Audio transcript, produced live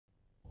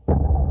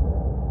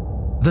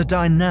The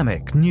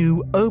dynamic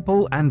new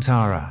Opel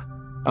Antara.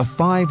 A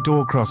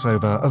 5-door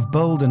crossover of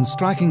bold and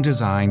striking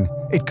design,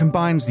 it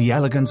combines the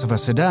elegance of a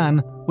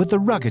sedan with the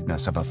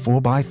ruggedness of a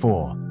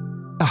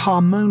 4x4. A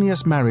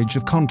harmonious marriage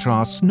of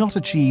contrasts not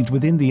achieved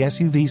within the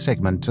SUV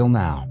segment till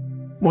now.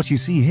 What you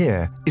see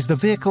here is the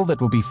vehicle that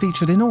will be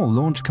featured in all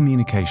launch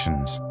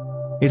communications.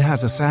 It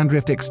has a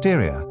sandrift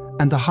exterior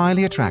and the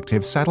highly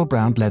attractive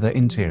saddle-brown leather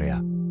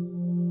interior.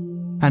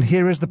 And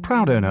here is the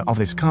proud owner of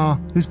this car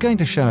who's going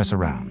to show us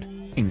around.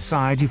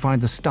 Inside you find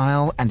the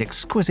style and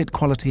exquisite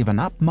quality of an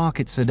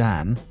upmarket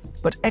sedan,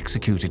 but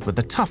executed with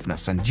the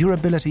toughness and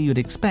durability you'd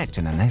expect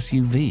in an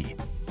SUV.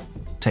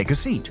 Take a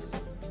seat.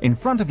 In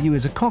front of you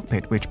is a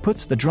cockpit which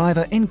puts the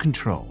driver in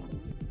control.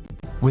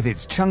 With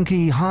its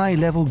chunky,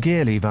 high-level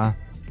gear lever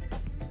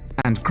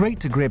and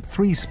great-to-grip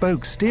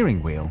 3-spoke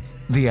steering wheel,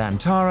 the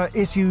Antara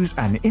issues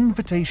an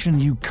invitation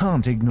you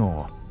can't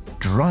ignore.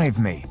 Drive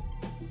me!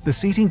 The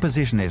seating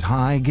position is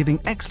high, giving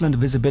excellent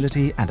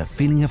visibility and a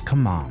feeling of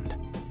command.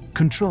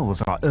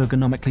 Controls are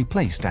ergonomically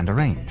placed and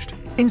arranged.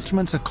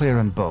 Instruments are clear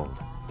and bold.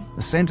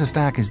 The center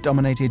stack is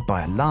dominated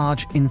by a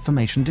large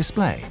information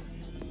display.